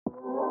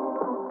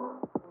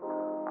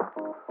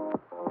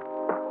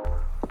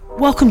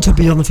Welcome to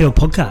Beyond the Field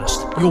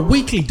podcast. Your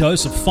weekly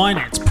dose of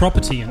finance,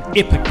 property, and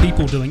epic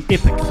people doing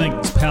epic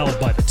things, powered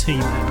by the team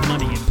at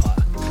Money Empire.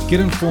 Get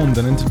informed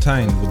and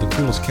entertained with the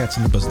coolest cats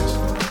in the business.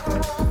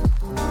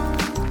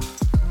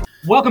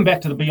 Welcome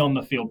back to the Beyond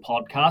the Field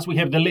podcast. We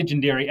have the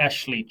legendary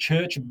Ashley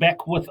Church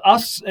back with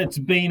us. It's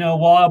been a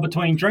while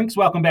between drinks.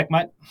 Welcome back,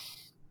 mate.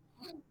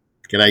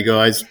 G'day,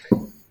 guys.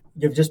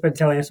 You've just been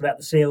telling us about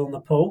the seal in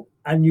the pool.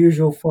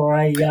 Unusual for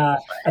a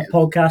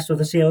podcast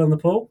with a seal in the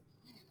pool.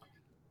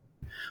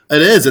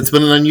 It is. It's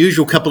been an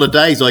unusual couple of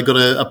days. I got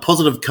a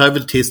positive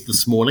COVID test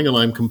this morning, and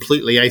I'm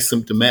completely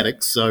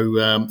asymptomatic,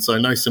 so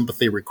no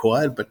sympathy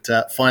required. But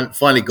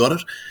finally got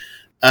it.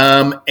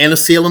 And a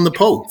seal in the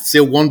pool.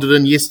 Seal wandered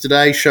in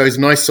yesterday. Shows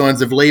no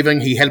signs of leaving.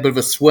 He had a bit of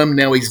a swim.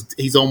 Now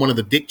he's on one of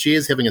the deck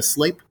chairs having a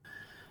sleep.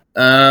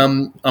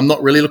 I'm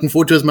not really looking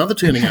forward to his mother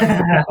turning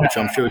up, which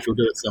I'm sure she'll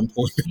do at some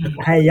point.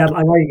 Hey, I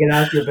know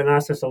you've been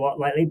asked this a lot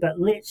lately, but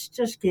let's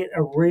just get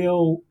a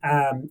real,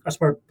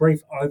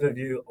 brief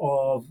overview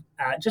of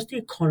just the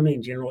economy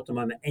in general at the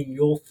moment and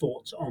your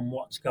thoughts on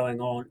what's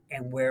going on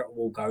and where it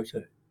will go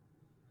to.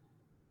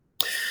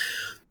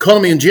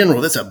 Economy in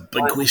general, that's a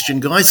big question,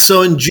 guys.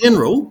 So in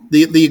general,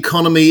 the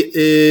economy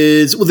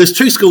is, well, there's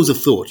two schools of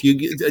thought.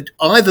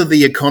 Either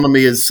the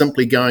economy is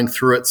simply going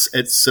through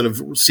its sort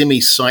of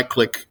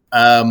semi-cyclic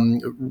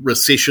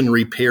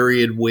recessionary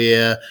period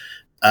where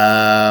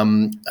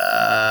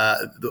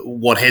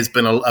what has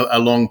been a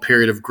long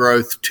period of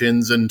growth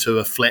turns into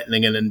a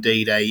flattening and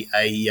indeed a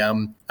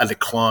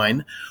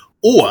decline.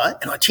 Or,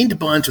 and I tend to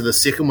buy into the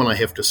second one, I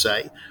have to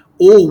say,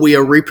 or we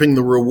are reaping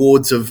the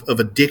rewards of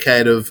a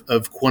decade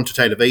of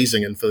quantitative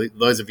easing. And for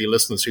those of you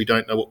listeners who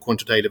don't know what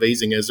quantitative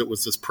easing is, it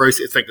was this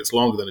process. In fact, it's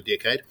longer than a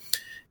decade.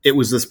 It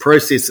was this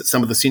process that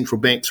some of the central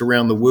banks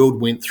around the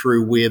world went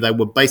through where they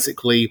were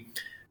basically,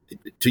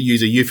 to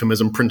use a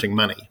euphemism, printing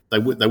money. They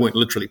weren't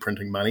literally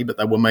printing money, but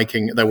they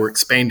were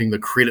expanding the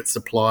credit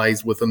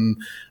supplies within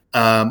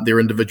their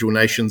individual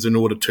nations in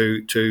order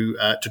to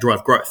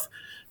drive growth.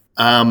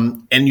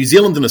 And New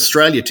Zealand and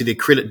Australia, to their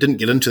credit, didn't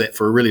get into that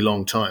for a really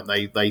long time.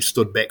 They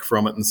stood back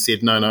from it and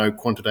said, no,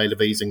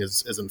 quantitative easing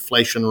is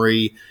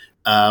inflationary,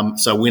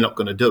 so we're not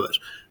going to do it.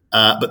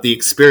 But the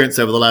experience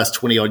over the last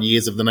 20-odd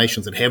years of the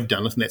nations that have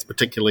done it, and that's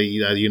particularly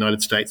the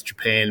United States,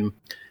 Japan,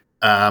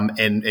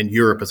 and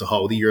Europe as a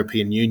whole, the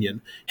European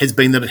Union, has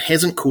been that it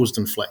hasn't caused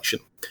inflation.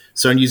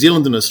 So New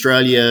Zealand and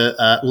Australia,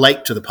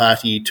 late to the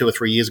party 2 or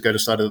 3 years ago,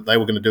 decided that they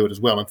were going to do it as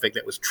well. In fact,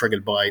 that was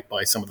triggered by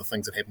some of the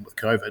things that happened with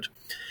COVID.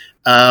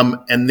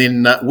 And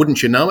then,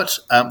 wouldn't you know it,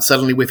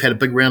 suddenly we've had a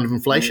big round of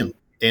inflation.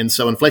 And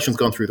so inflation's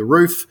gone through the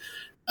roof,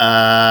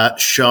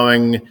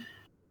 showing,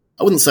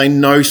 I wouldn't say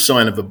no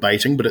sign of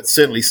abating, but it's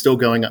certainly still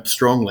going up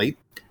strongly.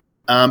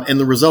 And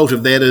the result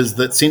of that is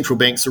that central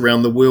banks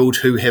around the world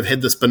who have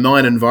had this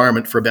benign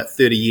environment for about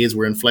 30 years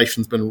where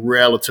inflation's been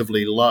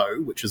relatively low,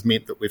 which has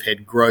meant that we've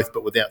had growth,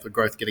 but without the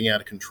growth getting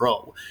out of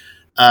control,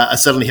 are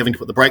suddenly having to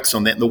put the brakes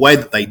on that. And the way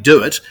that they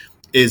do it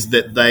is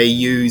that they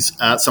use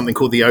something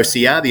called the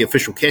OCR, the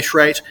official cash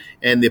rate,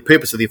 and the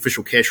purpose of the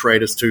official cash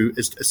rate is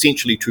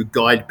essentially to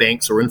guide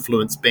banks or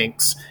influence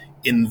banks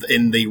in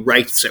the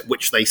rates at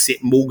which they set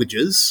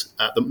mortgages,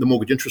 the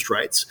mortgage interest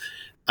rates.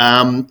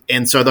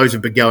 And so those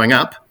have been going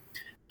up.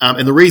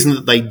 And the reason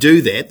that they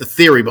do that, the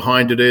theory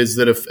behind it is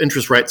that if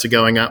interest rates are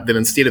going up, then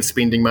instead of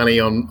spending money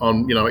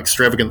on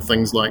extravagant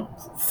things like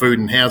food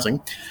and housing,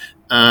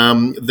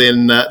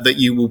 then that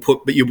you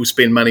will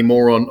spend money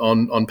more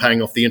on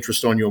paying off the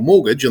interest on your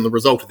mortgage, and the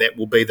result of that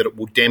will be that it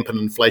will dampen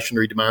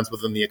inflationary demands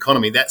within the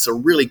economy. That's a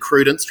really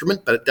crude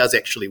instrument, but it does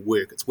actually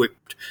work. It's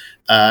worked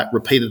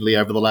repeatedly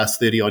over the last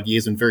 30-odd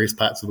years in various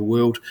parts of the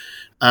world.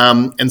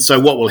 And so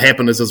what will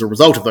happen is, as a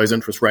result of those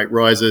interest rate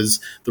rises,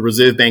 the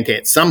Reserve Bank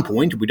at some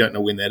point, we don't know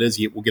when that is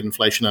yet, will get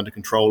inflation under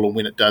control, and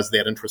when it does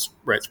that, interest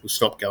rates will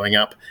stop going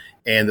up,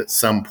 and at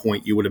some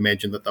point you would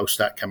imagine that they'll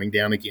start coming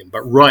down again.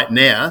 But right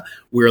now,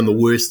 we're in the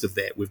worst of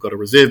that. We've got a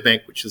Reserve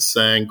Bank which is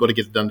saying, got to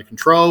get it under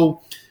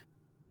control.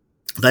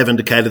 They've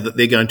indicated that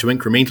they're going to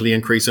incrementally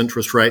increase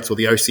interest rates, or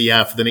the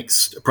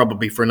OCR,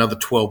 probably for another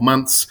 12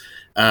 months.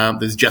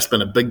 There's just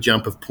been a big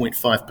jump of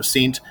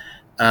 0.5%.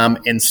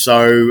 And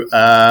so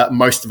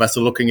most of us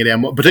are looking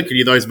at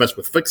particularly those of us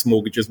with fixed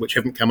mortgages, which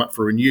haven't come up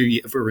for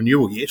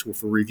renewal yet or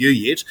for review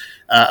yet,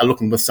 are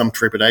looking with some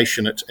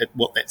trepidation at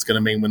what that's going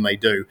to mean when they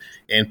do.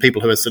 And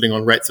people who are sitting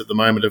on rates at the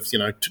moment of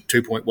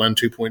 2.1,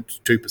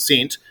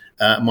 2.2%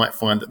 might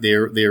find that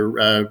their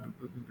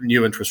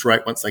new interest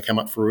rate, once they come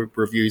up for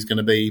review, is going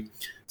to be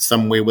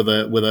somewhere with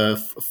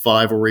a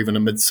 5 or even a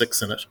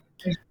mid-6 in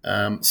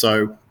it.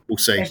 So we'll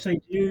see.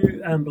 Actually, do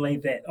you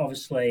believe that,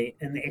 obviously,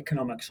 in the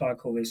economic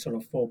cycle, there's sort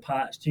of 4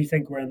 parts? Do you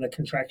think we're in the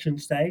contraction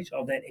stage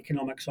of that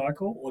economic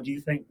cycle, or do you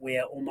think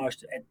we're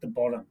almost at the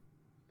bottom?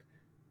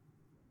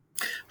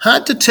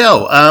 Hard to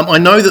tell. I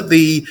know that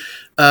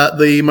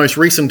the most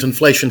recent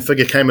inflation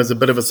figure came as a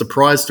bit of a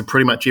surprise to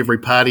pretty much every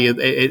party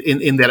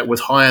in that it was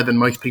higher than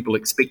most people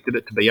expected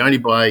it to be, only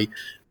by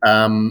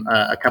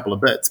a couple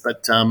of bits.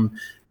 But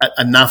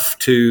enough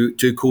to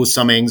cause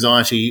some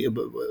anxiety at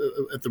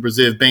the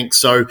Reserve Bank.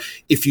 So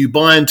if you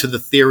buy into the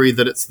theory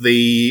that it's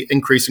the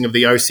increasing of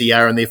the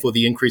OCR and therefore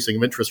the increasing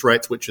of interest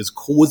rates which is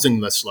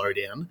causing the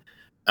slowdown,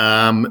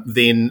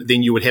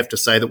 then you would have to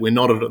say that we're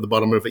not at the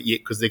bottom of it yet,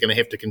 because they're going to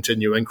have to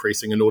continue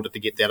increasing in order to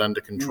get that under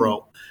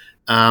control.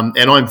 And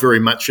I'm very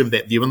much of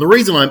that view. And the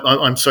reason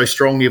I'm so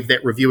strongly of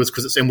that review is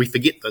because and we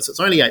forget this, it's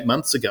only 8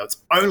 months ago. It's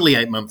only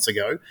 8 months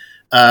ago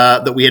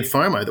that we had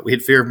FOMO, that we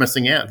had fear of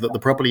missing out, that the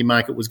property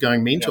market was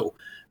going mental.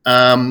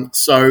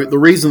 So the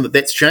reason that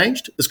that's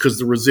changed is because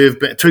the Reserve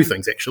Bank, two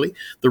things actually.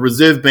 The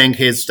Reserve Bank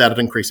has started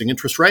increasing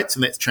interest rates,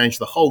 and that's changed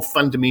the whole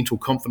fundamental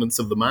confidence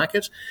of the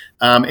market.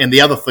 And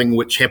the other thing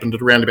which happened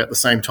at around about the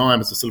same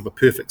time is a sort of a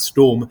perfect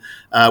storm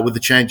with the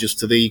changes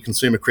to the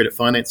Consumer Credit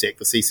Finance Act,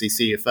 the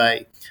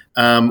CCCFA,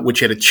 which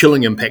had a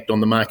chilling impact on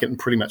the market and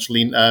pretty much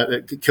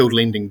killed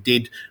lending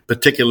dead,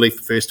 particularly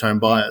for first-home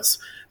buyers.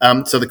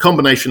 So the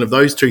combination of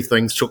those two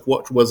things took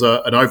what was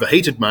an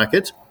overheated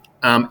market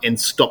and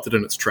stopped it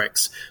in its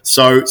tracks.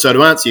 So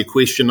to answer your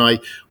question, I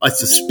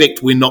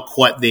suspect we're not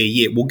quite there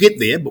yet. We'll get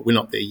there, but we're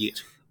not there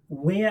yet.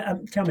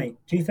 Tell me,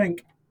 do you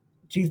think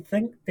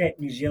that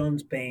New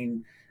Zealand's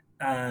been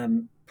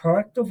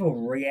proactive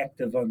or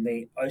reactive on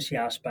the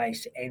OCR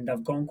space, and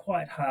they've gone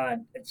quite hard,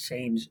 it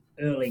seems,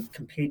 early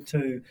compared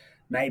to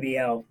maybe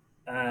our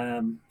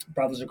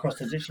brothers across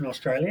the ditch in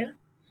Australia?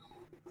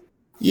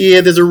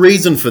 Yeah, there's a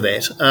reason for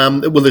that.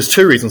 Well, there's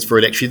two reasons for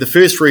it, actually. The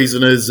first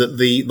reason is that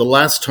the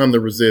last time the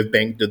Reserve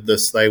Bank did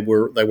this, they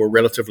were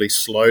relatively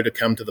slow to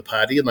come to the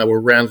party, and they were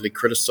roundly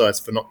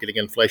criticised for not getting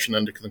inflation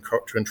under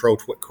control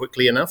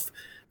quickly enough.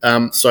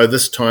 So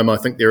this time, I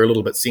think they're a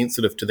little bit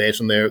sensitive to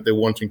that, and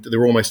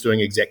they're almost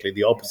doing exactly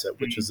the opposite,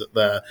 which is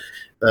that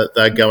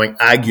they're going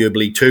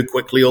arguably too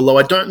quickly. Although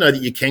I don't know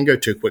that you can go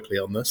too quickly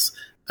on this.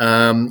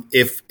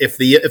 If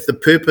the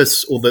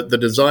purpose or the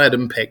desired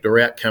impact or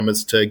outcome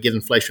is to get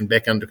inflation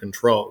back under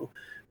control,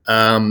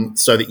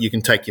 so that you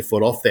can take your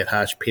foot off that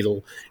harsh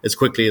pedal as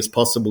quickly as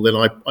possible, then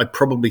I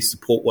probably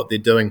support what they're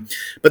doing.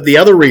 But the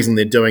other reason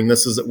they're doing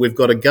this is that we've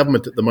got a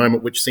government at the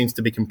moment which seems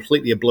to be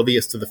completely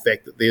oblivious to the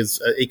fact that there's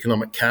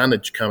economic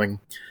carnage coming.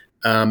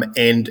 And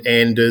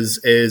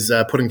is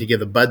putting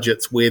together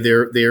budgets where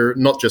they're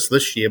not just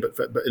this year,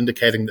 but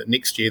indicating that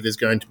next year there's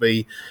going to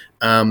be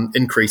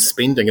increased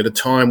spending at a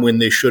time when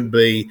there should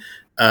be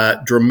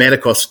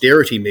dramatic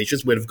austerity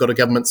measures. Where they've got a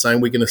government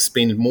saying we're going to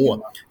spend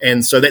more,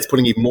 and so that's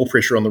putting even more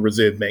pressure on the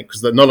Reserve Bank,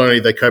 because not only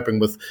are they coping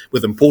with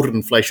imported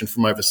inflation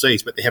from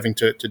overseas, but they're having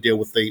to deal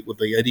with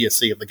the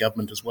idiocy of the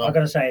government as well. I've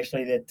got to say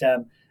actually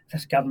that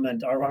this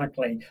government,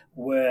 ironically,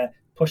 were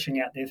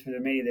pushing out there through the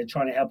media, they're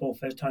trying to help all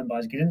first-home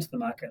buyers get into the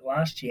market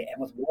last year. And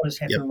with what is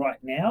happening right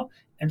now,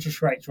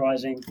 interest rates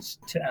rising,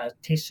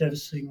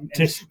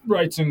 test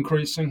rates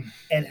increasing,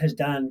 it has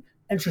done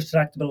interest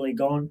deductibility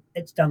gone.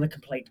 It's done the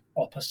complete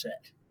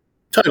opposite.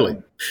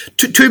 Totally.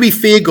 To be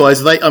fair,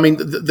 guys,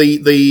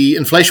 the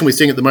inflation we're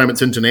seeing at the moment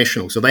is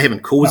international, so they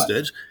haven't caused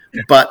it.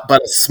 But a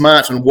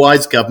smart and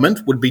wise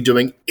government would be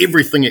doing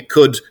everything it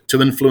could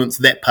to influence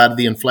that part of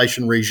the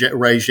inflation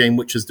regime,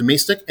 which is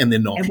domestic, and they're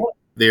not.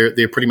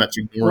 They're pretty much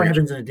ignoring. What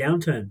happens in a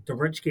downturn? The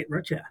rich get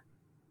richer.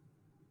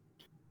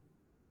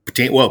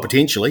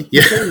 Potentially,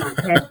 yeah.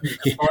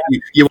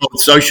 You old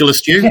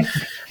socialist, you. Yeah,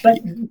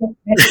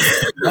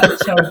 but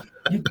so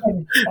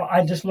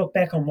I just look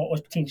back on what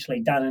was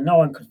potentially done, and no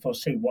one could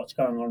foresee what's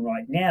going on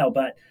right now.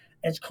 But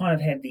it's kind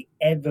of had the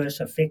adverse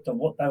effect of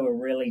what they were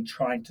really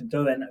trying to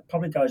do, and it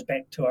probably goes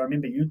back to, I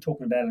remember you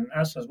talking about it and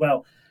us as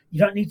well. You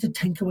don't need to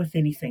tinker with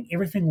anything.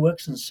 Everything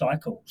works in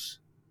cycles.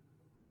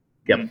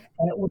 Yep.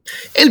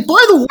 And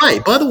by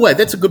the way,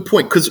 that's a good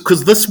point,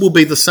 because this will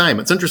be the same.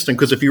 It's interesting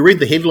because if you read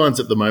the headlines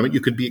at the moment, you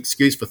could be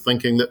excused for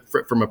thinking that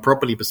from a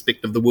property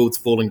perspective, the world's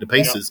falling to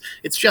pieces.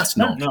 It's just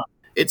not. No.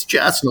 It's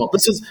just not.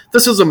 This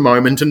is a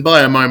moment, and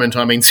by a moment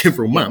I mean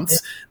several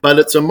months, but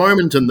it's a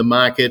moment in the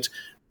market.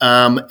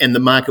 And the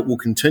market will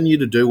continue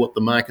to do what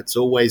the market's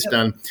always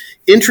done.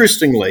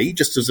 Interestingly,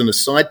 just as an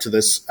aside to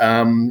this,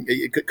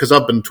 because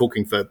I've been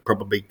talking for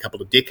probably a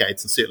couple of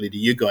decades, and certainly to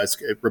you guys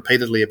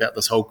repeatedly, about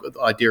this whole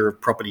idea of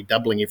property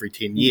doubling every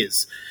 10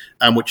 years,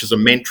 which is a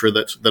mantra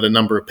that a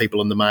number of people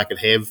in the market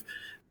have.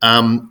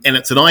 And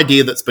it's an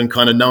idea that's been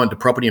kind of known to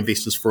property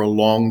investors for a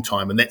long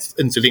time. And that's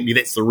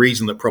the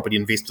reason that property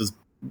investors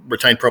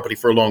retain property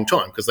for a long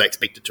time, because they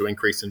expect it to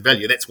increase in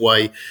value. That's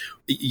why,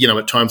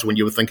 at times when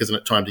you would think, isn't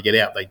it time to get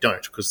out, they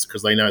don't,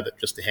 because they know that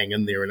just to hang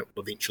in there and it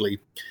will eventually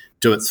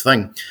do its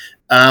thing.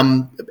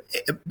 And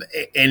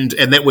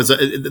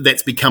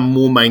that's become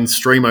more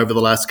mainstream over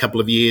the last couple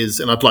of years,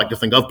 and I'd like to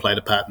think I've played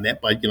a part in that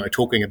by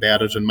talking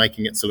about it and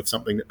making it sort of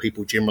something that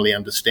people generally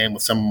understand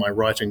with some of my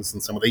writings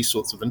and some of these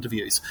sorts of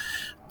interviews.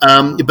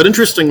 But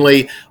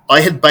interestingly, I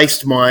had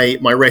based my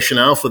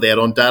rationale for that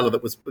on data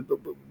that was,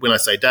 when I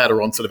say data,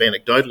 on sort of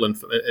anecdotal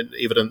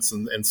evidence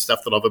and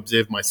stuff that I've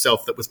observed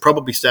myself that was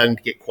probably starting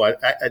to get quite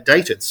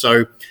dated.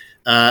 So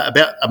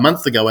about a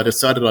month ago, I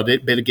decided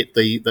I'd better get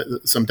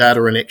some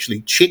data and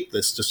actually check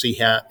this to see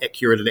how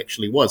accurate it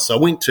actually was. So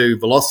I went to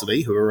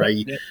Velocity, who are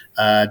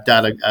a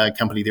data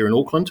company there in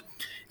Auckland,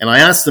 And I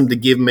asked them to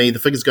give me the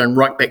figures going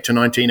right back to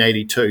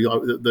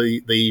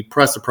 1982, the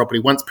price of property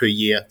once per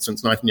year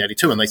since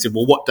 1982. And they said,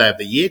 well, what day of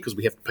the year? Because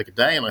we have to pick a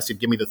day. And I said,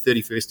 give me the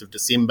 31st of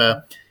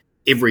December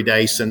every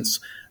day since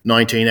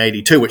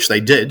 1982, which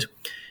they did.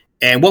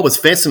 And what was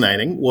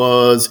fascinating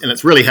was, and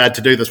it's really hard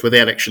to do this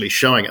without actually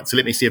showing it, so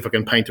let me see if I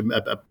can paint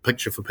a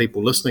picture for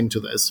people listening to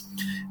this.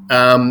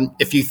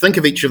 If you think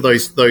of each of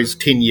those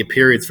 10-year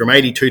periods from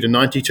 82 to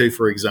 92,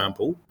 for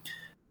example,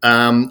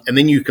 and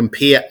then you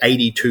compare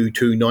 82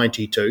 to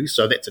 92,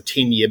 so that's a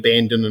 10-year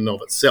band in and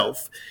of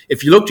itself.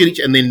 If you looked at each,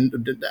 and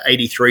then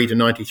 83 to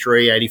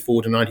 93,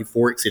 84 to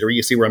 94, etc.,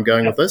 you see where I'm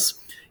going with this?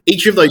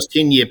 Each of those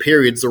 10-year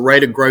periods, the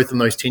rate of growth in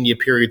those 10-year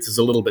periods is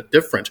a little bit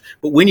different.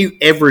 But when you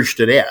averaged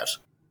it out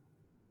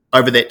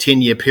over that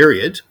 10-year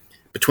period,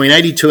 between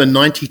 82 and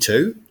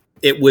 92,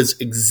 it was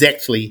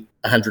exactly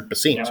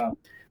 100%. Yeah.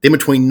 Then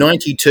between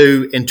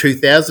 92 and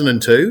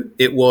 2002,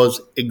 it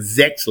was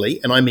exactly,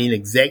 and I mean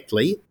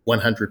exactly,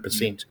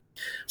 100%.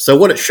 So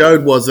what it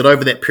showed was that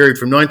over that period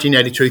from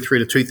 1982 through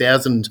to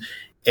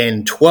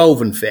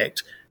 2012, in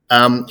fact,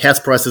 house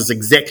prices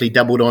exactly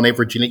doubled on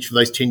average in each of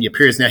those 10-year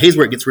periods. Now, here's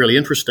where it gets really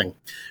interesting.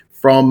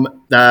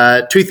 From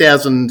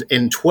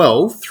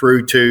 2012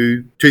 through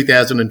to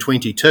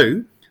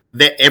 2022,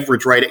 that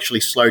average rate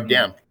actually slowed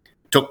down.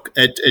 Over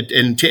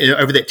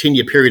that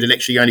 10-year period, it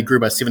actually only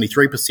grew by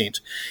 73%.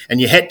 And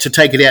you had to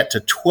take it out to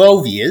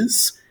 12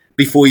 years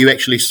before you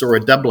actually saw a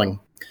doubling.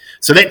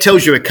 So that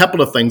tells you a couple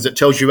of things. It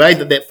tells you, A,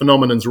 that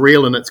phenomenon's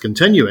real and it's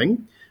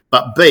continuing,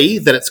 but B,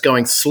 that it's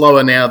going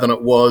slower now than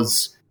it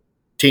was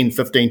 10,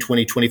 15,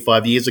 20,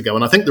 25 years ago.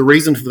 And I think the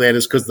reason for that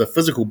is because the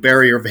physical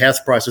barrier of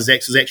house prices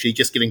is actually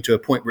just getting to a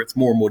point where it's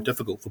more and more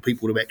difficult for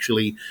people to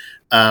actually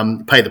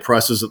pay the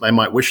prices that they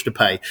might wish to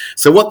pay.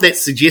 So what that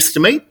suggests to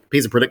me,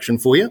 here's a prediction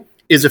for you,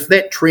 is if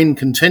that trend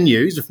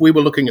continues, if we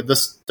were looking at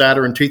this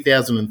data in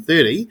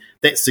 2030,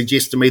 that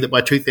suggests to me that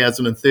by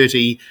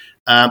 2030,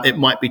 it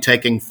might be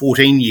taking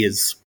 14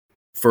 years,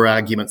 for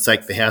argument's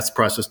sake, for house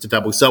prices to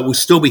double. So it will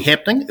still be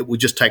happening. It will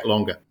just take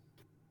longer.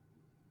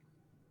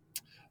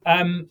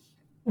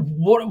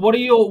 What are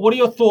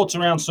your thoughts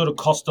around sort of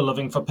cost of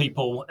living for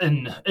people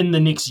in the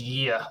next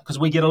year? Because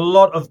we get a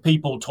lot of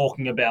people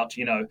talking about,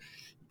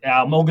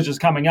 our mortgage is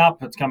coming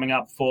up. It's coming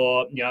up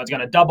for, it's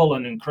going to double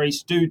and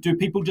increase. Do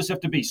people just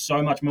have to be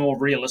so much more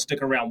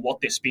realistic around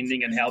what they're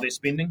spending and how they're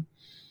spending?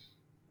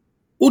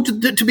 Well,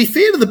 to be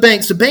fair to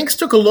the banks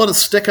took a lot of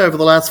stick over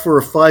the last 4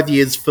 or 5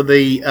 years for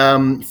the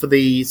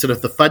sort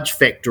of the fudge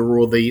factor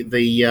or the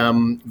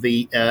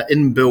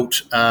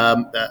inbuilt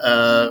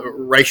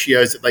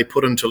ratios that they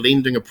put into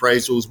lending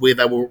appraisals, where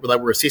they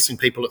were assessing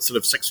people at sort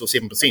of 6 or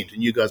 7%,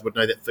 and you guys would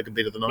know that figure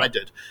better than I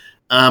did.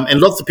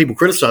 And lots of people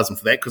criticised them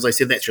for that because they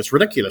said that's just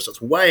ridiculous.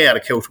 It's way out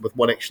of kilter with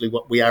what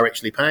we are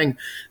actually paying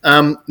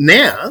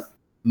now.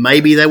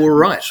 Maybe they were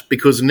right,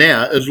 because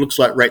now it looks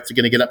like rates are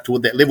going to get up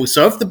toward that level.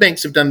 So if the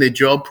banks have done their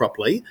job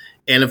properly,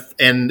 and if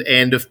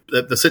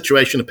the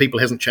situation of people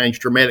hasn't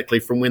changed dramatically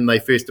from when they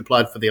first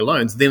applied for their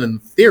loans, then in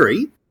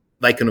theory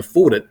they can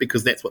afford it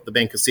because that's what the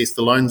bank assessed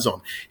the loans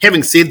on.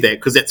 Having said that,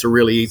 because that's a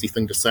really easy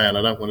thing to say, and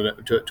I don't want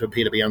it to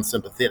appear to be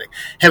unsympathetic.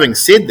 Having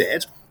said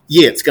that,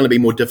 yeah, it's going to be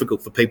more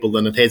difficult for people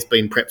than it has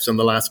been perhaps in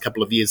the last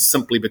couple of years,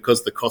 simply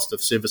because the cost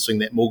of servicing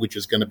that mortgage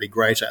is going to be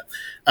greater.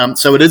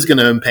 So it is going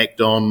to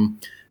impact on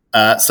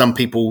some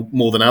people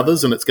more than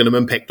others, and it's going to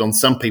impact on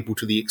some people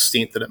to the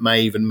extent that it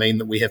may even mean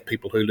that we have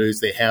people who lose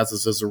their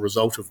houses as a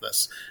result of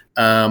this.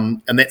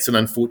 And that's an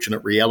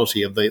unfortunate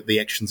reality of the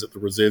actions that the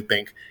Reserve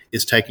Bank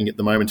is taking at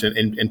the moment,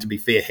 and to be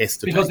fair, has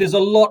to. Because there's a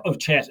lot of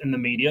chat in the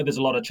media, there's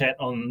a lot of chat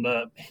on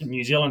the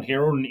New Zealand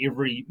Herald and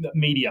every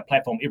media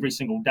platform every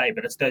single day,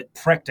 but it's the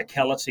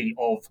practicality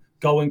of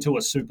going to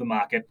a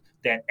supermarket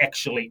that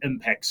actually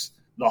impacts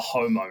the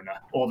homeowner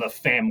or the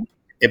family.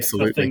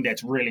 Absolutely. The thing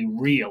that's really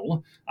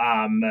real,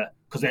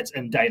 because that's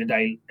in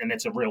day-to-day, and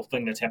that's a real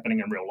thing that's happening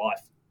in real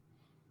life.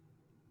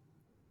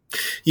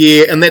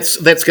 Yeah, and that's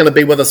going to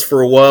be with us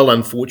for a while,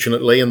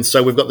 unfortunately. And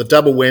so we've got the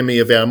double whammy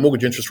of our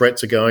mortgage interest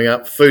rates are going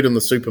up, food in the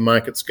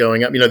supermarkets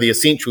going up, the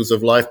essentials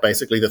of life,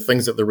 basically, the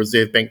things that the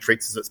Reserve Bank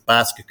treats as its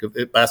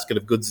basket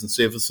of goods and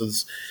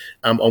services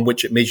on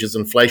which it measures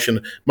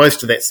inflation.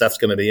 Most of that stuff's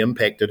going to be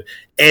impacted,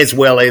 as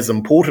well as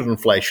imported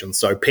inflation.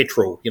 So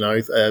petrol,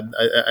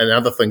 and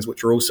other things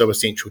which are also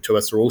essential to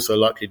us are also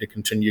likely to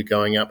continue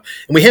going up.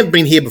 And we have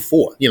been here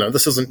before.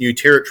 This isn't new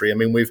territory. I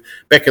mean,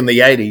 back in the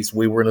 80s,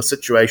 we were in a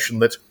situation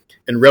that,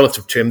 in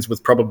relative terms, was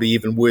probably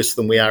even worse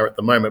than we are at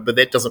the moment. But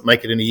that doesn't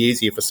make it any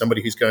easier for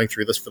somebody who's going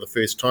through this for the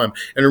first time.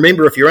 And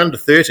remember, if you're under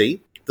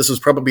 30, this is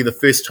probably the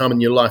first time in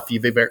your life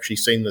you've ever actually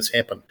seen this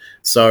happen.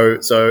 So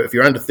if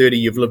you're under 30,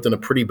 you've lived in a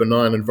pretty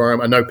benign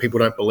environment. I know people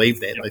don't believe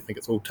that. They think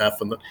it's all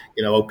tough and that,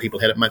 old people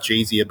had it much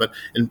easier. But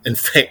in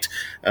fact,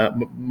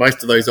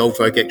 most of those old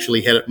folk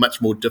actually had it much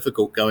more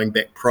difficult going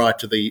back prior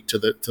to the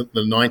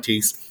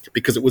 90s,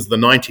 because it was the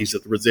 90s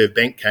that the Reserve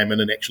Bank came in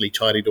and actually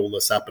tidied all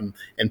this up and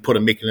put a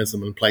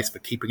mechanism in place for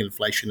keeping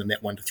inflation in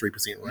that 1% to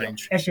 3%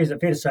 range. Actually, is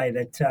it fair to say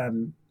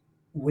that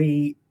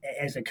we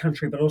as a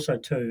country, but also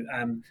too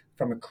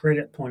from a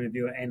credit point of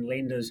view and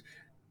lenders,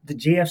 the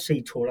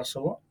GFC taught us a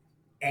lot,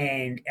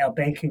 and our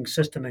banking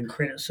system and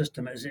credit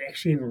system is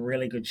actually in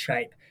really good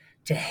shape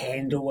to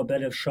handle a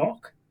bit of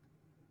shock.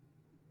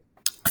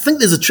 I think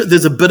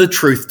there's a bit of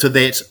truth to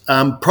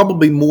that,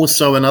 probably more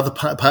so in other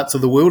parts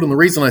of the world. And the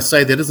reason I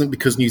say that isn't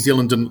because New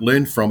Zealand didn't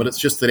learn from it. It's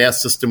just that our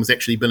system has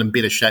actually been in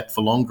better shape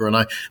for longer.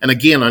 And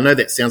again, I know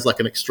that sounds like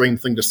an extreme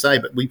thing to say,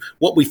 but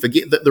what we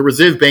forget that the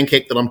Reserve Bank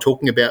Act that I'm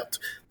talking about,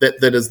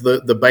 that is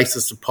the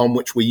basis upon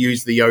which we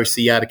use the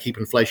OCR to keep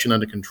inflation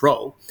under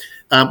control,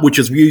 which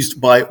is used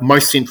by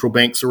most central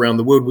banks around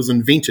the world, was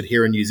invented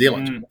here in New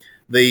Zealand.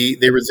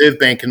 The Reserve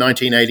Bank in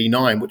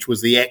 1989, which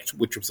was the act,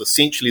 which was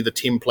essentially the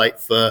template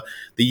for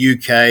the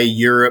UK,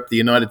 Europe, the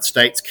United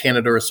States,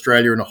 Canada,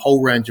 Australia, and a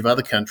whole range of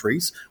other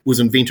countries,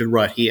 was invented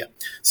right here.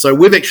 So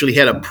we've actually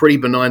had a pretty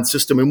benign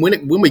system. And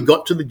when we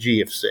got to the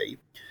GFC,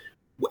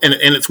 and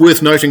it's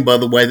worth noting, by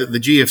the way, that the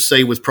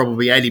GFC was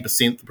probably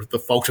 80% the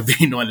fault of the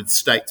United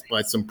States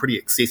by some pretty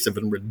excessive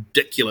and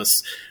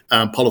ridiculous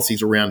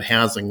policies around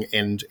housing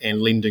and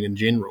lending in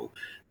general.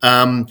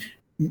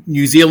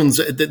 New Zealand's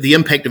the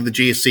impact of the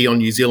GFC on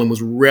New Zealand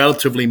was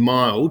relatively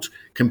mild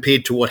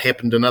compared to what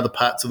happened in other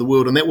parts of the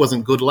world, and that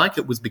wasn't good luck.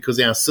 It was because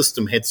our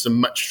system had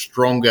some much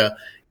stronger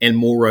and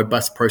more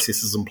robust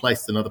processes in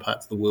place than other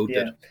parts of the world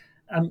did.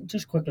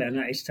 Just quickly, I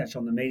know it's touched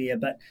on the media,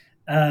 but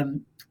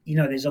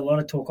there's a lot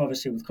of talk,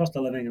 obviously, with cost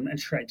of living and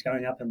interest rates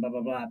going up and blah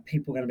blah blah.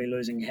 People are going to be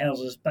losing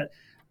houses, but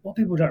what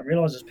people don't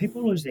realise is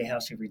people lose their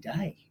house every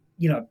day.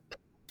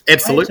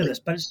 Absolutely. To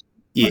this, but it's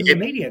in the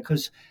media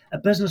because a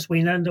business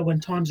went under when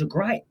times are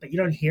great, but you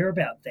don't hear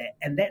about that.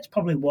 And that's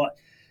probably what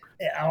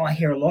I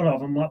hear a lot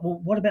of. I'm like, well,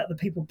 what about the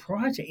people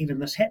prior to even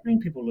this happening,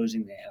 people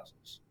losing their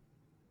houses?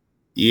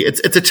 Yeah,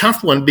 it's a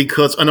tough one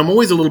because, and I'm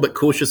always a little bit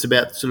cautious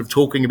about sort of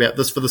talking about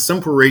this for the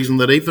simple reason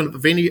that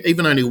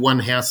even only one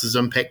house is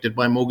impacted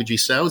by mortgagee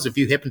sales, if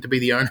you happen to be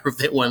the owner of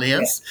that one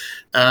house,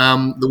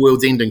 the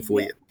world's ending for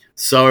you.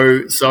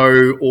 So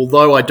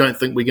although I don't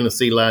think we're going to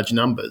see large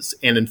numbers,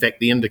 and in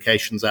fact the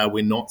indications are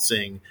we're not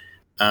seeing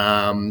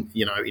in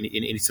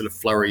any sort of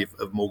flurry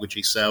of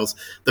mortgagee sales.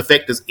 The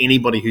fact is,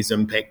 anybody who's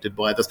impacted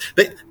by this,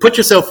 but put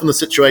yourself in the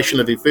situation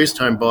of your first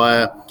home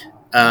buyer,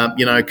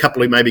 a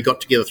couple who maybe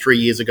got together 3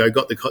 years ago,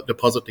 got the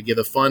deposit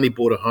together, finally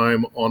bought a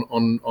home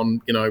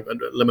on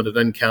limited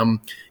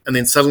income, and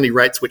then suddenly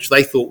rates which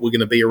they thought were going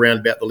to be around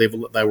about the level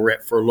that they were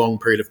at for a long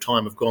period of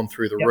time have gone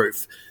through the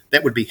roof.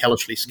 That would be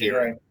hellishly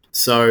scary. Yeah.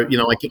 So,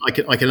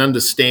 I can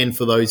understand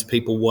for those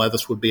people why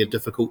this would be a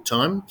difficult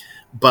time.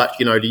 But,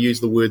 to use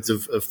the words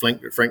of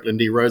Franklin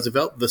D.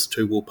 Roosevelt, this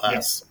too will pass.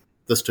 Yes.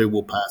 This too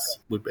will pass.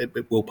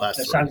 It will pass.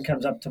 The sun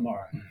comes up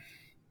tomorrow.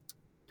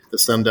 The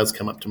sun does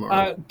come up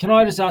tomorrow. Can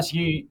I just ask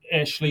you,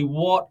 Ashley,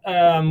 what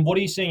are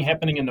you seeing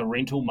happening in the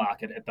rental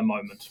market at the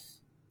moment?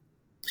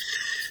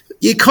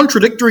 Yeah,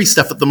 contradictory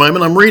stuff at the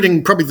moment. I'm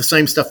reading probably the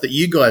same stuff that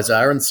you guys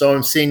are, and so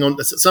I'm seeing on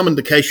some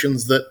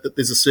indications that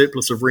there's a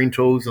surplus of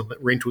rentals and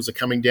that rentals are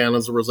coming down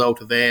as a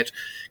result of that.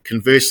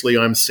 Conversely,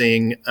 I'm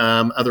seeing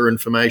other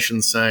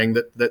information saying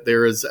that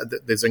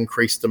there's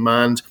increased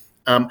demand.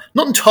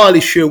 Not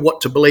entirely sure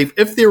what to believe.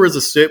 If there is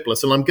a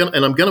surplus, and I'm going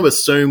to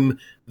assume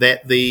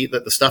that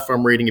the stuff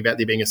I'm reading about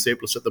there being a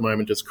surplus at the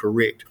moment is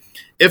correct.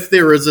 If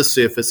there is a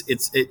surplus,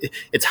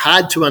 it's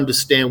hard to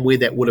understand where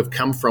that would have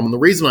come from. And the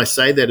reason I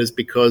say that is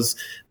because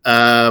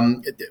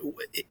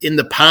in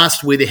the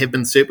past, where there have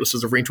been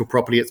surpluses of rental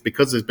property, it's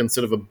because there's been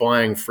sort of a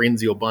buying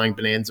frenzy or buying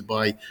bonanza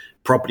by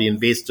property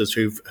investors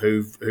who've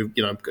kind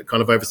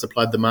of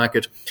oversupplied the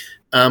market.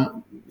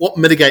 What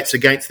mitigates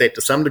against that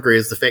to some degree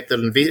is the fact that,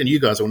 and you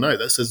guys all know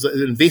this, is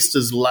that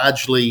investors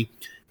largely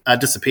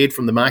disappeared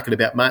from the market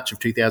about March of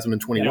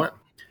 2021. Yeah.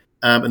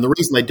 And the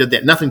reason they did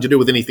that, nothing to do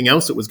with anything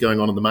else that was going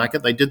on in the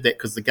market. They did that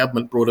because the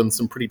government brought in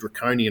some pretty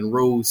draconian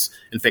rules,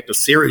 in fact, a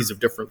series of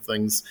different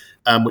things,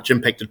 which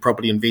impacted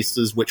property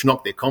investors, which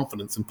knocked their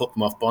confidence and put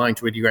them off buying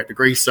to a great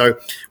degree. So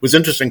it was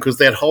interesting because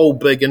that whole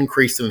big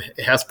increase in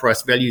house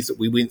price values that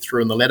we went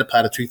through in the latter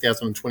part of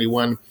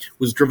 2021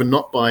 was driven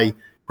not by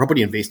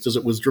property investors,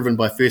 it was driven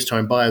by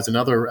first-home buyers and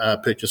other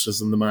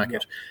purchasers in the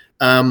market.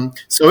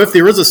 So if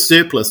there is a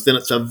surplus, then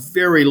it's a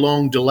very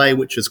long delay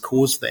which has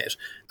caused that.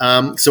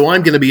 So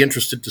I'm going to be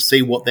interested to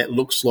see what that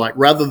looks like,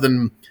 rather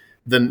than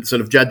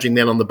sort of judging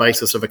that on the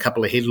basis of a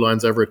couple of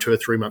headlines over a 2 or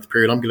 3 month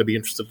period. I'm going to be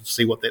interested to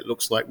see what that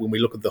looks like when we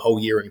look at the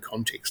whole year in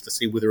context, to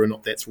see whether or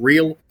not that's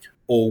real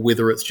or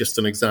whether it's just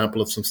an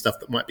example of some stuff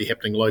that might be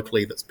happening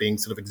locally that's being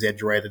sort of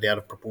exaggerated out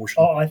of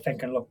proportion. I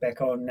think I look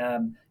back on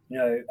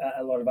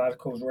a lot of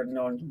articles written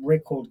on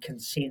record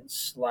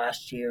consents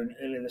last year and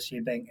earlier this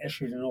year being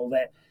issued and all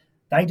that.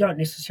 They don't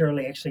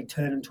necessarily actually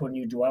turn into a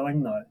new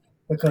dwelling, though,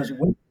 because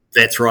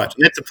that's right.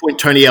 And that's a point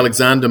Tony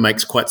Alexander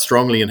makes quite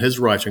strongly in his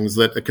writings,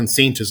 that a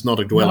consent is not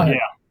a dwelling. No, yeah.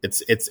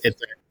 It's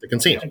a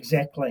consent.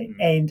 Exactly.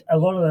 Mm-hmm. And a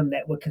lot of them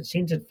that were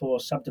consented for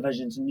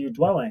subdivisions and new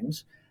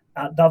dwellings,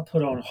 they've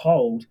put on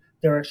hold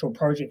their actual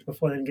project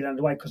before they can get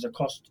underway because of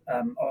cost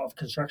of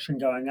construction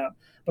going up,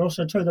 but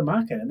also to the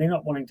market. And they're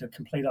not wanting to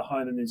complete a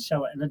home and then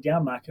sell it in a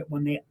down market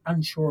when they're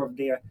unsure of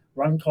their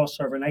run costs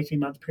over an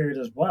 18-month period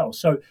as well.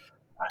 So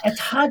it's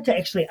hard to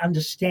actually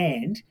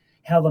understand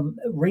how the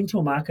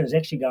rental market is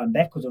actually going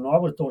backwards, and I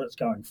would have thought it's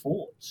going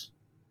forwards.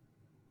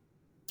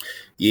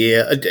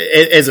 Yeah,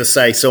 as I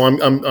say, so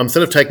I'm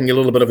sort of taking a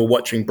little bit of a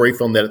watching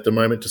brief on that at the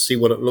moment to see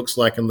what it looks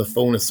like in the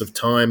fullness of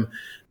time.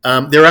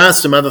 There are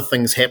some other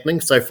things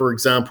happening. So, for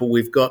example,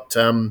 we've got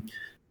the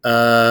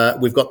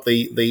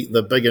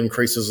big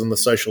increases in the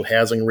social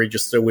housing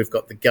register. We've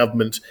got the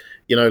government,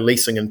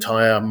 leasing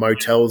entire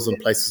motels in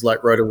places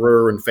like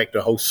Rotorua, in fact,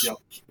 a whole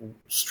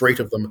street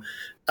of them,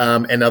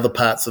 and other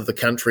parts of the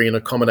country, and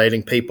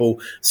accommodating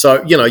people.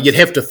 So, you'd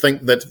have to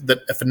think that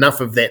if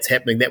enough of that's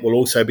happening, that will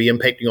also be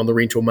impacting on the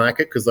rental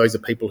market, because those are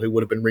people who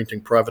would have been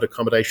renting private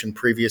accommodation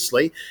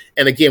previously.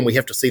 And again, we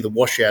have to see the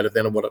washout of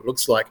that and what it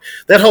looks like.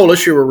 That whole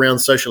issue around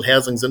social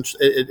housing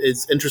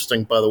is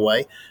interesting, by the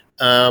way.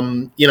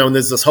 And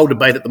there's this whole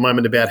debate at the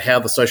moment about how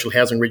the social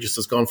housing register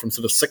has gone from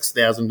sort of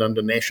 6,000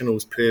 under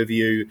National's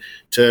purview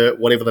to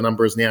whatever the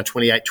number is now,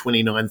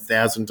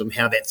 29,000, and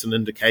how that's an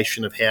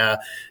indication of how,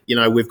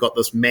 we've got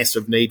this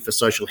massive need for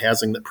social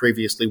housing that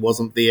previously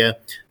wasn't there.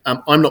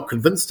 I'm not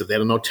convinced of that,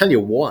 and I'll tell you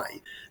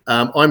why.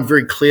 I'm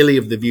very clearly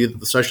of the view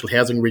that the social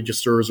housing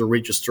register is a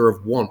register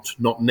of want,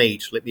 not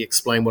need. Let me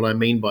explain what I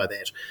mean by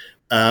that.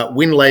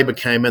 When Labor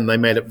came in, they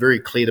made it very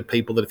clear to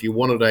people that if you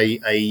wanted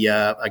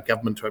a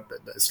government,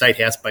 a state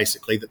house,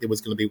 basically, that there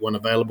was going to be one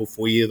available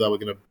for you. They were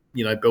going to,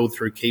 build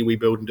through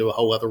KiwiBuild and do a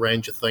whole other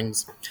range of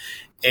things.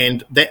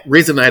 And that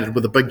resonated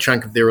with a big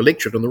chunk of their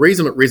electorate. And the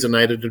reason it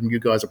resonated, and you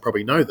guys will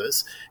probably know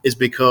this, is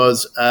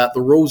because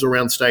the rules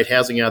around state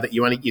housing are that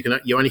you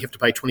only have to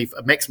pay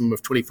a maximum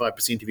of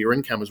 25% of your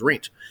income as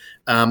rent,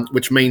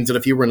 which means that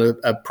if you were in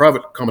a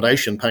private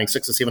accommodation paying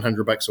 $600 or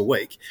 $700 a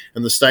week,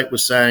 and the state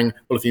was saying,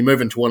 well, if you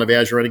move into one of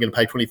ours, you're only going to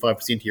pay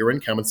 25% of your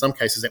income. In some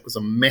cases, that was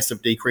a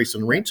massive decrease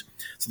in rent.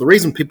 So the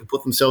reason people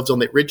put themselves on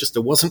that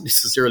register wasn't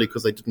necessarily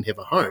because they didn't have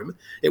a home.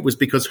 It was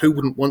because who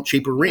wouldn't want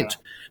cheaper rent?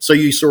 So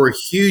you saw a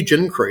huge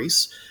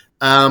increase,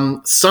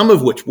 some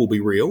of which will be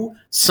real,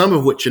 some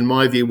of which, in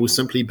my view, will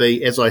simply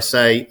be, as I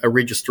say, a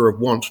register of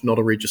want, not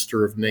a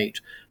register of need.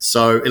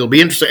 So it'll be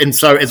interesting. And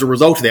so as a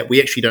result of that,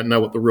 we actually don't know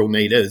what the real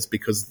need is,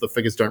 because the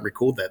figures don't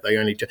record that. They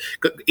only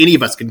any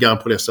of us can go and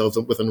put ourselves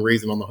within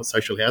reason on the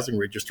social housing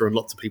register, and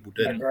lots of people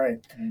did. I agree.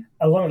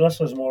 A lot of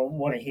listeners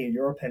want to hear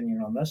your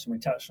opinion on this, and we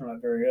touched on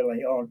it very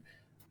early on.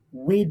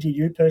 Where do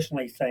you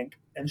personally think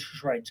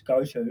interest rates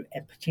go to,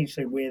 and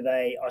potentially where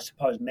they, I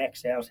suppose,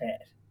 max out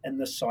at in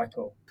this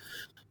cycle?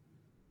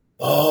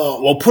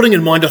 Oh, well, putting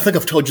in mind, I think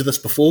I've told you this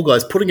before,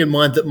 guys, putting in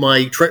mind that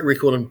my track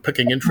record in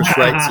picking interest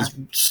rates is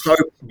so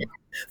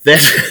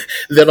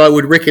that I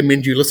would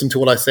recommend you listen to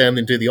what I say and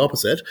then do the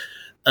opposite.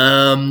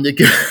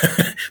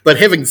 But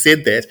having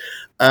said that,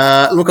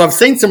 look, I've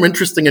seen some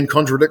interesting and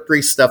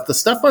contradictory stuff. The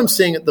stuff I'm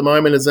seeing at the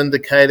moment is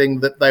indicating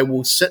that they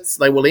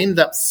will end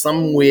up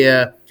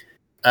somewhere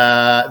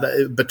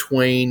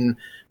between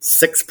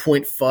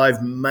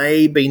 6.5,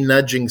 maybe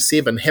nudging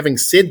 7. Having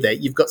said that,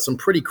 you've got some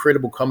pretty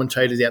credible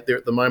commentators out there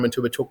at the moment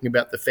who are talking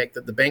about the fact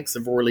that the banks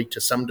have already, to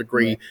some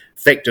degree,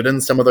 factored in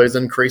some of those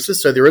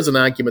increases. So there is an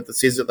argument that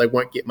says that they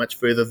won't get much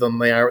further than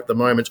they are at the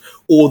moment,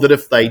 or that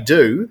if they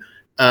do,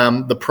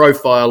 the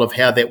profile of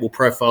how that will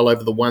profile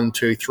over the 1,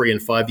 2, 3,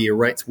 and 5 year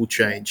rates will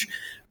change.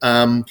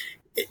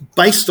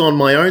 Based on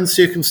my own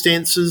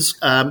circumstances,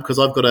 because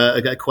I've got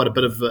quite a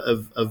bit of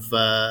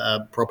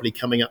property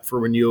coming up for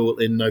renewal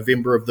in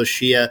November of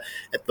this year.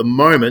 At the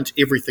moment,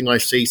 everything I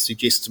see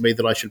suggests to me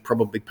that I should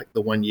probably pick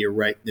the 1 year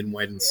rate, then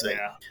wait and see.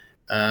 Yeah.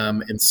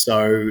 And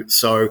so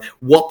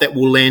what that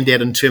will land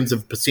at in terms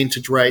of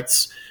percentage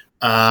rates,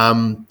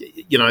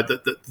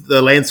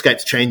 the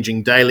landscape's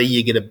changing daily.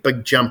 You get a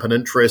big jump in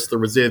interest. The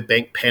Reserve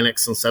Bank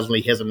panics and suddenly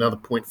has another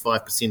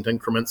 0.5%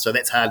 increment. So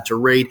that's hard to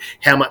read.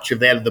 How much of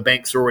that are the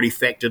banks already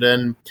factored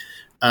in?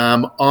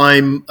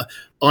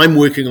 I'm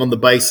working on the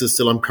basis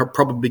that I'm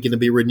probably going to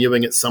be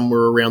renewing it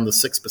somewhere around the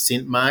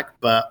 6% mark,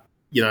 but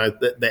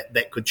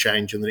that could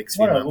change in the next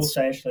few months. What I will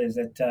say, actually, is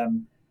that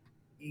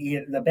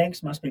the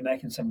banks must be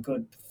making some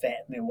good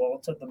fat in their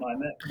wallets at the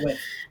moment, with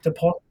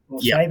deposit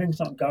or savings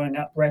not going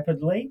up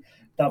rapidly.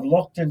 They've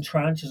locked in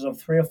tranches of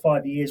 3 or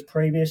 5 years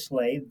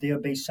previously.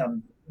 There'll be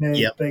some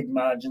big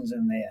margins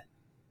in there.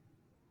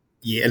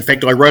 Yeah, in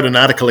fact, I wrote an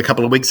article a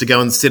couple of weeks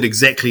ago and said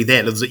exactly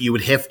that, is that you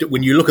would have to,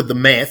 when you look at the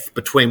math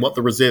between what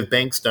the Reserve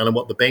Bank's done and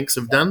what the banks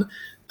have done,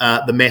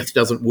 the math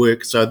doesn't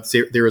work. So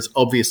there has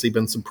obviously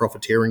been some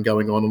profiteering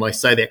going on, and I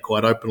say that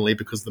quite openly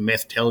because the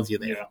math tells you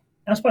that. Yeah.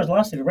 And I suppose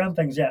lastly, to round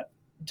things out,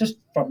 just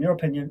from your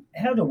opinion,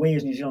 how do we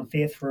as New Zealand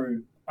fare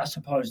through, I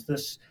suppose,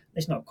 this,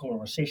 let's not call it a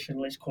recession,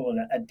 let's call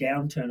it a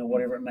downturn or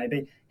whatever it may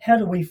be. How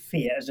do we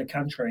fare as a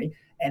country,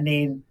 and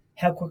then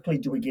how quickly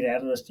do we get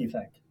out of this, do you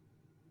think?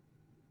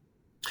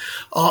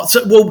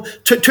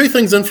 Two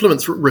things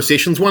influence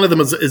recessions. One of them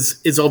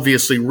is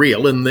obviously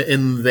real in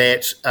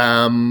that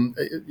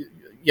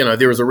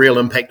there is a real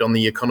impact on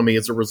the economy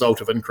as a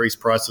result of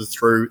increased prices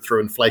through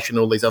inflation,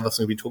 all these other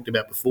things we talked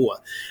about before.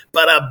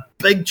 But a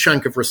big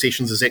chunk of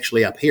recessions is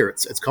actually up here.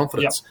 It's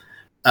confidence.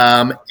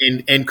 Yep.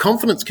 And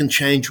confidence can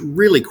change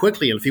really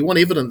quickly. And if you want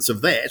evidence of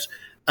that,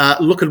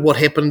 look at what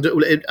happened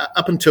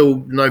up until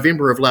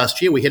November of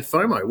last year. We had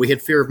FOMO. We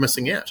had fear of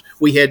missing out.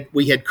 We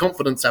had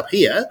confidence up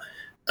here.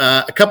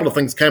 A couple of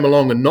things came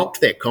along and knocked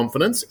that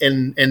confidence,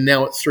 and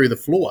now it's through the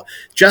floor.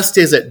 Just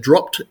as it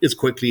dropped as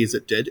quickly as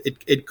it did,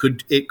 it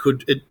could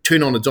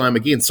turn on a dime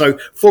again. So,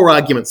 for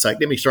argument's sake,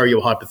 let me throw you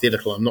a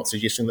hypothetical. I'm not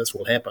suggesting this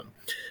will happen.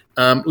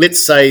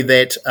 Let's say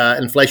that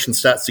inflation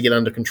starts to get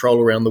under control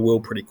around the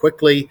world pretty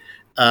quickly.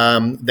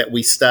 That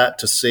we start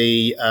to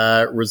see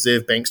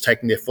reserve banks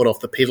taking their foot off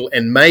the pedal,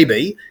 and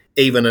maybe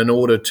even in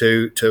order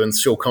to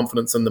instill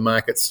confidence in the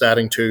market,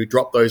 starting to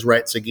drop those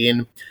rates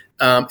again.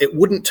 It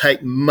wouldn't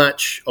take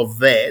much of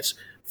that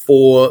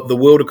for the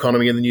world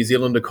economy and the New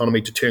Zealand economy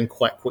to turn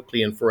quite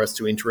quickly and for us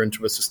to enter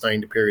into a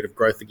sustained period of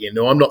growth again.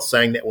 Now, I'm not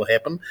saying that will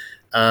happen.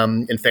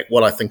 In fact,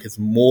 what I think is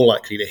more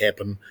likely to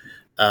happen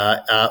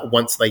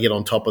once they get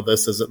on top of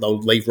this is that they'll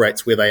leave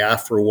rates where they are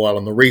for a while.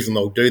 And the reason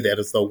they'll do that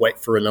is they'll wait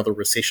for another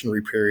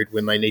recessionary period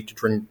when they need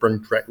to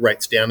bring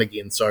rates down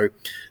again. So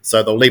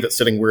they'll leave it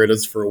sitting where it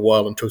is for a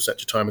while until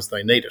such a time as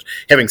they need it.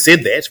 Having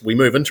said that, we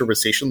move into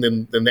recession,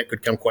 then that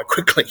could come quite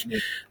quickly.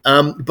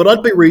 But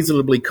I'd be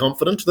reasonably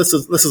confident. This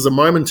is a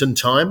moment in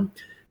time.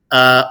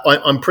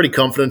 I'm pretty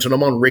confident, and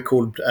I'm on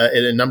record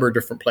in a number of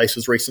different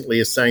places recently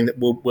as saying that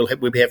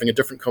we'll be having a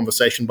different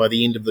conversation by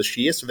the end of this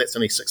year. So that's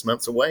only 6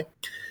 months away.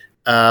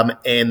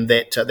 And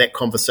that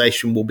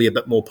conversation will be a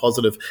bit more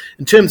positive.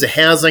 In terms of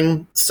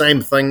housing, same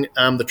thing.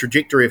 The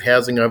trajectory of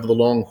housing over the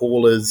long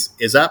haul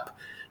is up.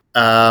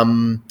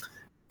 It's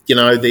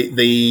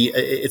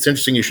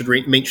interesting you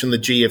should mention the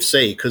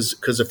GFC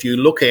because if you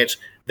look at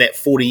that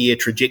 40-year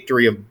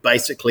trajectory of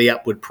basically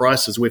upward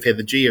prices, we've had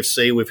the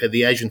GFC, we've had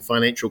the Asian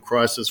financial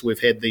crisis, we've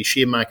had the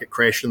share market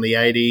crash in the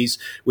 80s,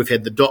 we've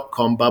had the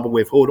dot-com bubble,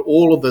 we've had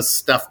all of this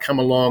stuff come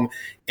along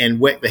and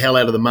whack the hell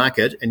out of the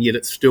market, and yet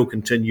it's still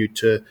continued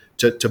to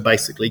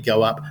basically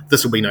go up.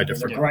 This will be no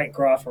different. There's a great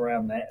graph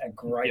around that, a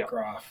great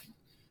graph.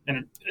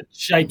 And it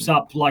shapes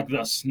up like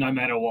this no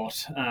matter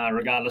what,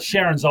 regardless.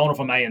 Sharon Zollner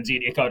from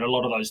ANZ echoed a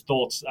lot of those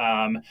thoughts,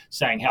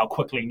 saying how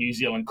quickly New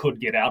Zealand could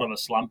get out of a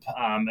slump,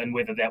 and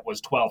whether that was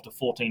 12 to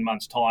 14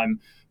 months' time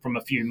from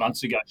a few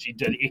months ago. She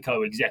did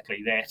echo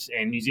exactly that,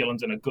 and New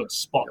Zealand's in a good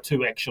spot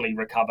to actually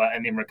recover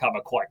and then recover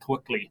quite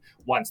quickly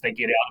once they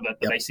get out of it.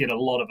 But They said a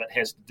lot of it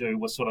has to do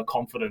with sort of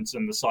confidence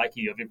in the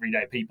psyche of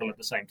everyday people at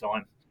the same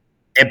time.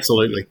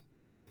 Absolutely.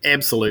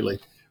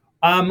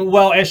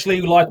 Well, Ashley,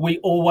 like we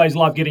always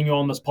love getting you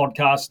on this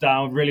podcast.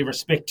 Really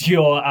respect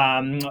your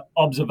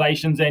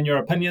observations and your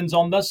opinions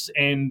on this.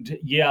 And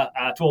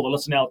to all the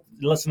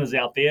listeners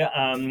out there,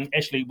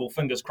 Ashley, well,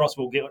 fingers crossed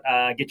we'll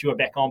get you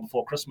back on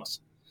before Christmas.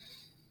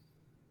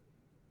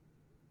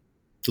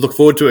 Look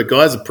forward to it,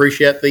 guys.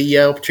 Appreciate the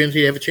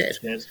opportunity to have a chat.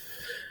 Yes.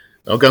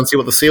 I'll go and see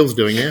what the Seal's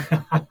doing now.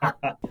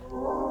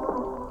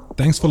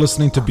 Thanks for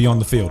listening to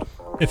Beyond the Field.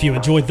 If you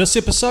enjoyed this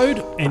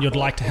episode and you'd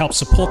like to help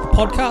support the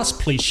podcast,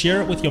 please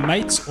share it with your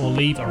mates or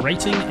leave a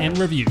rating and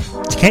review.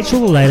 To catch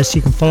all the latest,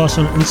 you can follow us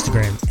on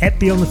Instagram at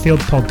Beyond the Field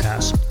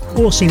Podcast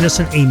or send us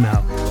an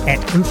email at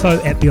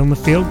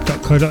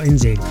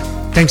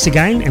info@beyondthefield.co.nz. Thanks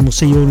again, and we'll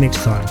see you all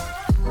next time.